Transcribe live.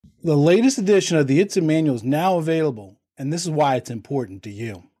The latest edition of the ITSA manual is now available, and this is why it's important to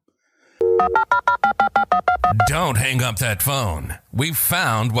you. Don't hang up that phone. We've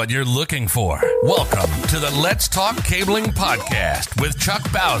found what you're looking for. Welcome to the Let's Talk Cabling Podcast with Chuck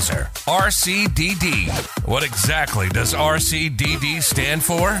Bowser, RCDD. What exactly does RCDD stand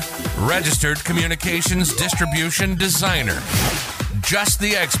for? Registered Communications Distribution Designer. Just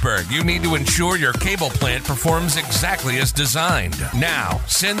the expert you need to ensure your cable plant performs exactly as designed. Now,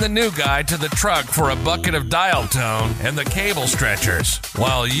 send the new guy to the truck for a bucket of dial tone and the cable stretchers,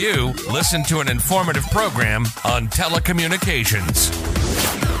 while you listen to an informative program on telecommunications.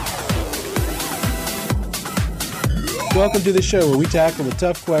 Welcome to the show where we tackle the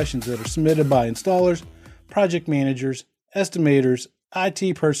tough questions that are submitted by installers, project managers, estimators,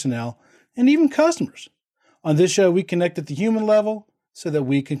 IT personnel, and even customers. On this show, we connect at the human level so that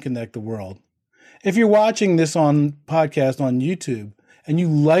we can connect the world. If you're watching this on podcast on YouTube and you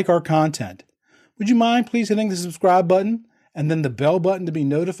like our content, would you mind please hitting the subscribe button and then the bell button to be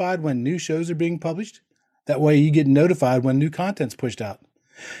notified when new shows are being published? That way you get notified when new content's pushed out.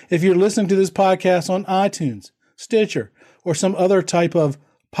 If you're listening to this podcast on iTunes, Stitcher, or some other type of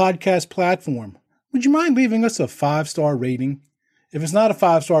podcast platform, would you mind leaving us a 5-star rating? If it's not a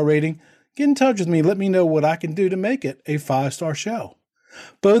 5-star rating, get in touch with me. Let me know what I can do to make it a 5-star show.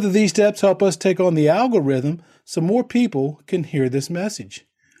 Both of these steps help us take on the algorithm so more people can hear this message.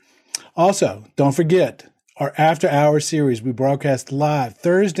 Also, don't forget our After Hours series. We broadcast live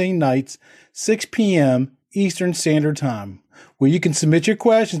Thursday nights, 6 p.m. Eastern Standard Time, where you can submit your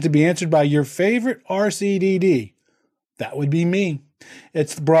questions to be answered by your favorite RCDD. That would be me.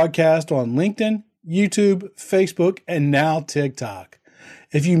 It's broadcast on LinkedIn, YouTube, Facebook, and now TikTok.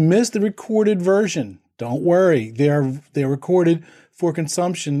 If you missed the recorded version, don't worry. They're recorded for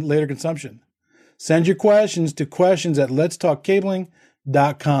later consumption. Send your questions to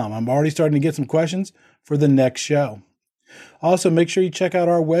questions@letstalkcabling.com. I'm already starting to get some questions for the next show. Also, make sure you check out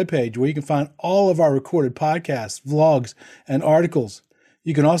our webpage where you can find all of our recorded podcasts, vlogs, and articles.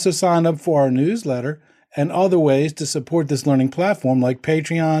 You can also sign up for our newsletter and other ways to support this learning platform like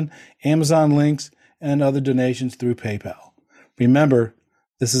Patreon, Amazon links, and other donations through PayPal. Remember,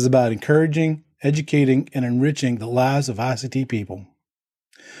 this is about encouraging, educating, and enriching the lives of ICT people.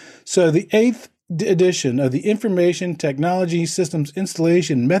 So the 8th edition of the Information Technology Systems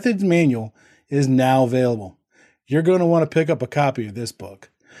Installation Methods Manual is now available. You're going to want to pick up a copy of this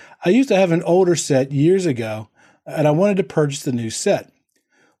book. I used to have an older set years ago, and I wanted to purchase the new set.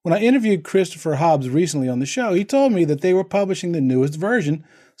 When I interviewed Christopher Hobbs recently on the show, he told me that they were publishing the newest version,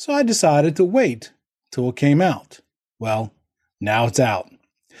 so I decided to wait till it came out. Well, now it's out.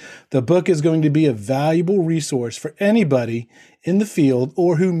 The book is going to be a valuable resource for anybody in the field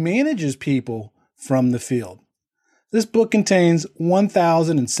or who manages people from the field. This book contains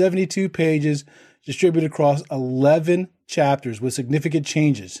 1,072 pages distributed across 11 chapters with significant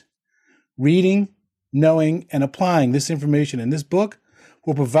changes. Reading, knowing, and applying this information in this book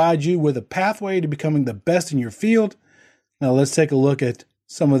will provide you with a pathway to becoming the best in your field. Now let's take a look at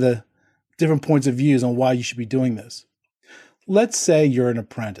some of the different points of views on why you should be doing this. Let's say you're an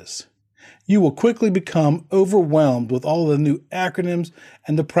apprentice. You will quickly become overwhelmed with all of the new acronyms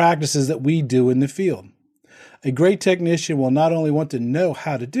and the practices that we do in the field. A great technician will not only want to know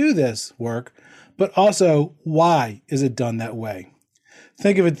how to do this work, but also why is it done that way.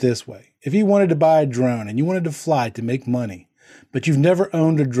 Think of it this way. If you wanted to buy a drone and you wanted to fly to make money, but you've never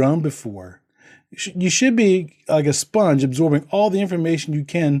owned a drone before, you should be like a sponge absorbing all the information you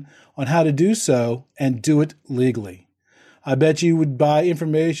can on how to do so and do it legally. I bet you would buy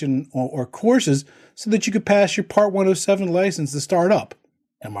information or courses so that you could pass your Part 107 license to start up.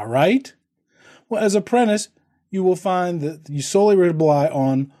 Am I right? Well, as an apprentice, you will find that you solely rely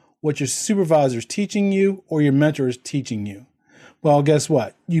on what your supervisor is teaching you or your mentor is teaching you. Well, guess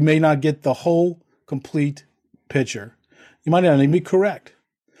what? You may not get the whole complete picture. You might not even be correct.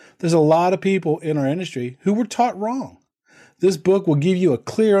 There's a lot of people in our industry who were taught wrong. This book will give you a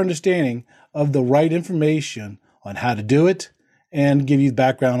clear understanding of the right information on how to do it and give you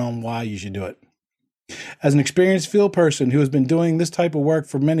background on why you should do it. As an experienced field person who has been doing this type of work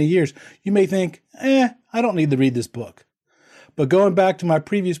for many years, you may think, I don't need to read this book. But going back to my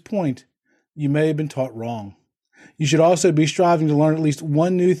previous point, you may have been taught wrong. You should also be striving to learn at least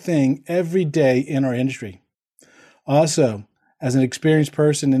one new thing every day in our industry. Also, as an experienced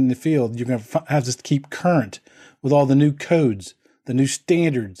person in the field, you're going to have to keep current with all the new codes, the new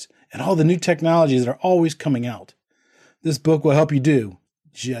standards, and all the new technologies that are always coming out. This book will help you do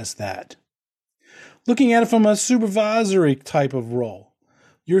just that. Looking at it from a supervisory type of role,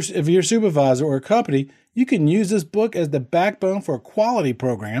 if you're a supervisor or a company, You can use this book as the backbone for a quality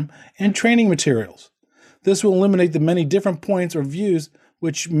program and training materials. This will eliminate the many different points or views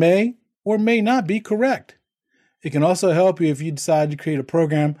which may or may not be correct. It can also help you if you decide to create a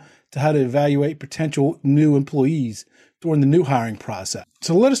program to how to evaluate potential new employees during the new hiring process.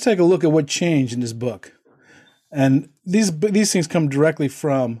 So let us take a look at what changed in this book. And these things come directly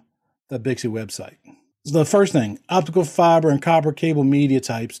from the Bixby website. So the first thing, optical fiber and copper cable media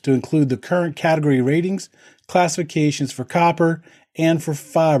types to include the current category ratings, classifications for copper and for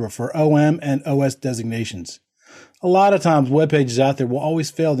fiber for OM and OS designations. A lot of times web pages out there will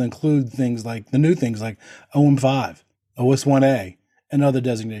always fail to include things like the new things like OM5, OS1A, and other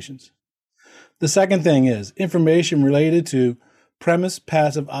designations. The second thing is information related to premise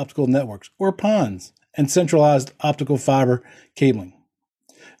passive optical networks, or PONs, and centralized optical fiber cabling.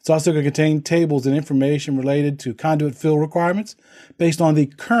 It's also going to contain tables and information related to conduit fill requirements based on the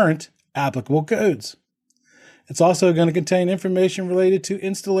current applicable codes. It's also going to contain information related to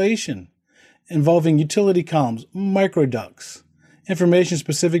installation involving utility columns, microducts, information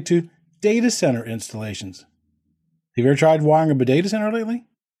specific to data center installations. Have you ever tried wiring up a data center lately?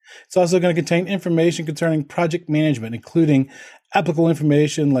 It's also going to contain information concerning project management, including applicable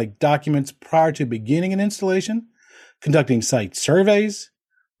information like documents prior to beginning an installation, conducting site surveys,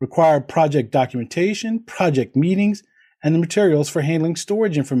 required project documentation, project meetings, and the materials for handling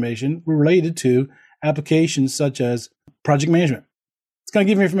storage information related to applications such as project management. It's going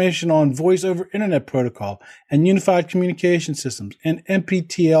to give you information on voice over internet protocol and unified communication systems and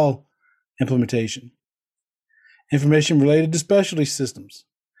NPTL implementation. Information related to specialty systems,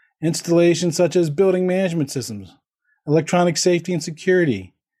 installations such as building management systems, electronic safety and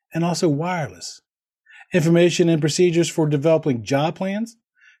security, and also wireless. Information and procedures for developing job plans,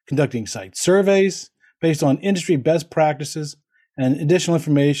 conducting site surveys based on industry best practices, and additional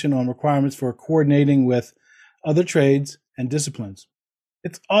information on requirements for coordinating with other trades and disciplines.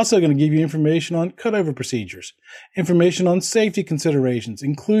 It's also going to give you information on cutover procedures, information on safety considerations,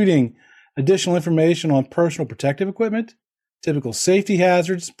 including additional information on personal protective equipment, typical safety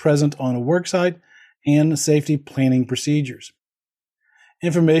hazards present on a worksite, and safety planning procedures.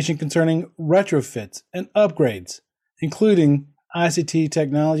 Information concerning retrofits and upgrades, including ICT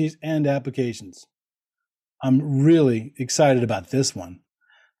technologies and applications. I'm really excited about this one.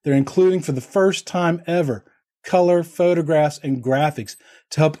 They're including for the first time ever color photographs and graphics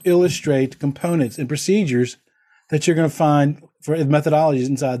to help illustrate components and procedures that you're going to find for methodologies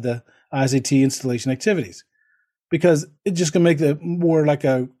inside the ICT installation activities, because it's just going to make it more like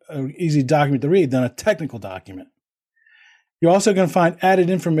a easy document to read than a technical document. You're also going to find added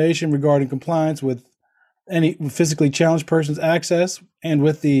information regarding compliance with any physically challenged persons access and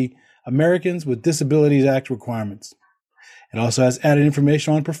with the Americans with Disabilities Act requirements. It also has added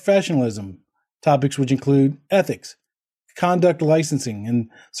information on professionalism, topics which include ethics, conduct licensing and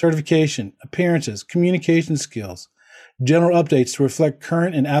certification, appearances, communication skills, general updates to reflect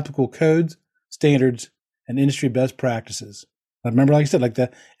current and applicable codes, standards, and industry best practices. Remember, like I said, like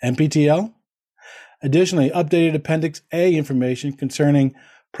the NPTL? Additionally, updated Appendix A information concerning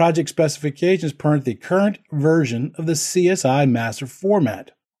project specifications per the current version of the CSI master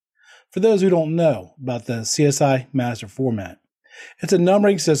format. For those who don't know about the CSI master format, it's a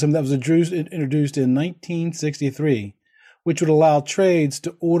numbering system that was introduced in 1963, which would allow trades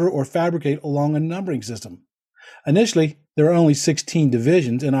to order or fabricate along a numbering system. Initially, there were only 16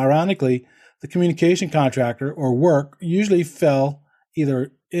 divisions, and ironically, the communication contractor or work usually fell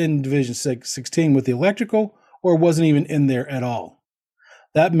either in Division 16 with the electrical or wasn't even in there at all.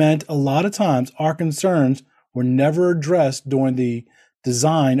 That meant a lot of times our concerns were never addressed during the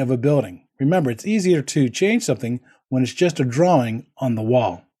design of a building. Remember, it's easier to change something when it's just a drawing on the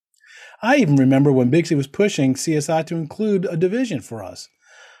wall. I even remember when Bixby was pushing CSI to include a division for us.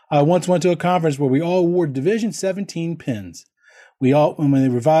 I once went to a conference where we all wore Division 17 pins. When they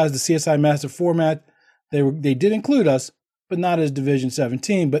revised the CSI master format, they did include us, but not as Division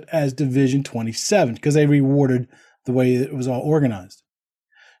 17, but as Division 27, because they rewarded the way it was all organized.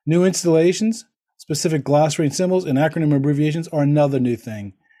 New installations, specific glossary and symbols, and acronym abbreviations are another new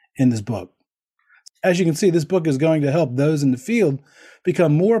thing in this book. As you can see, this book is going to help those in the field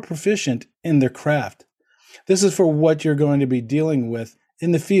become more proficient in their craft. This is for what you're going to be dealing with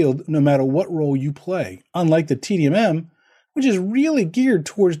in the field, no matter what role you play, unlike the TDMM, which is really geared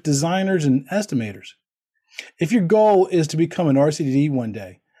towards designers and estimators. If your goal is to become an RCDD one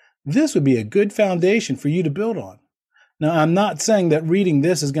day, this would be a good foundation for you to build on. Now, I'm not saying that reading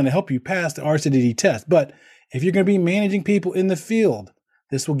this is going to help you pass the RCDD test, but if you're going to be managing people in the field,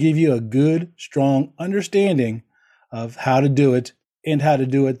 this will give you a good, strong understanding of how to do it and how to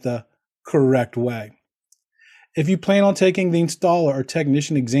do it the correct way. If you plan on taking the installer or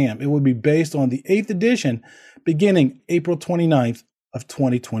technician exam, it will be based on the 8th edition beginning April 29th of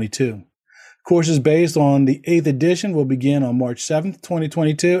 2022. Courses based on the 8th edition will begin on March 7th,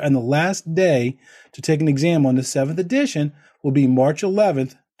 2022, and the last day to take an exam on the 7th edition will be March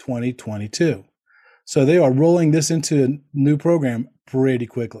 11th, 2022. So they are rolling this into a new program pretty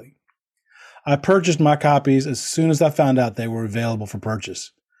quickly. I purchased my copies as soon as I found out they were available for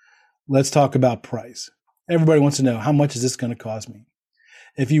purchase. Let's talk about price. Everybody wants to know, how much is this going to cost me?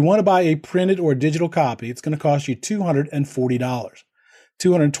 If you want to buy a printed or digital copy, it's going to cost you $240.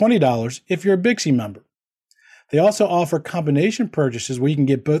 $220 if you're a Bixie member. They also offer combination purchases where you can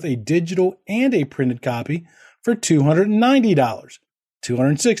get both a digital and a printed copy for $290.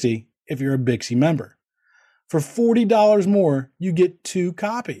 $260 if you're a Bixie member. For $40 more, you get 2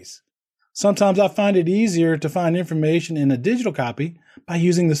 copies. Sometimes I find it easier to find information in a digital copy by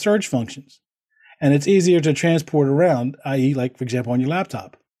using the search functions. And it's easier to transport around, i.e., like, for example, on your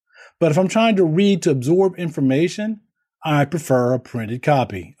laptop. But if I'm trying to read to absorb information, I prefer a printed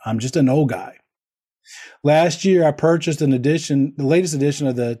copy. I'm just an old guy. Last year, I purchased the latest edition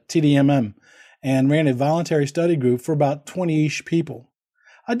of the TDMM, and ran a voluntary study group for about 20-ish people.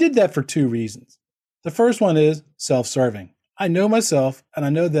 I did that for 2 reasons. The first one is self-serving. I know myself, and I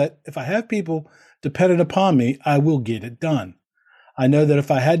know that if I have people dependent upon me, I will get it done. I know that if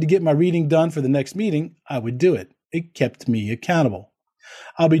I had to get my reading done for the next meeting, I would do it. It kept me accountable.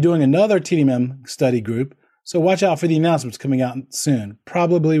 I'll be doing another TDMM study group, so watch out for the announcements coming out soon,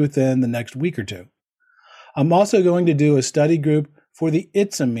 probably within the next week or 2. I'm also going to do a study group for the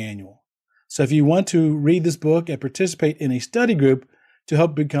ITSM manual. So if you want to read this book and participate in a study group to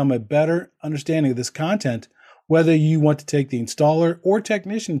help become a better understanding of this content, whether you want to take the installer or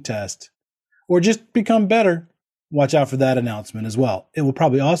technician test, or just become better, watch out for that announcement as well. It will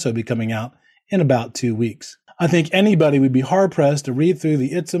probably also be coming out in about 2 weeks. I think anybody would be hard-pressed to read through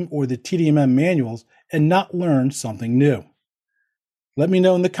the ITSM or the TDMM manuals and not learn something new. Let me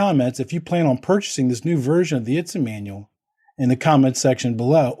know in the comments if you plan on purchasing this new version of the ITSM manual in the comments section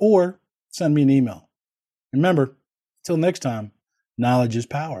below, or send me an email. Remember, until next time, knowledge is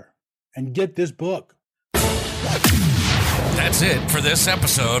power. And get this book. That's it for this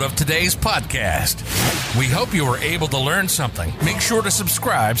episode of today's podcast. We hope you were able to learn something. Make sure to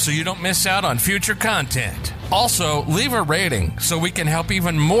subscribe so you don't miss out on future content. Also, leave a rating so we can help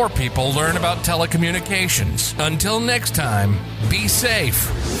even more people learn about telecommunications. Until next time, be safe.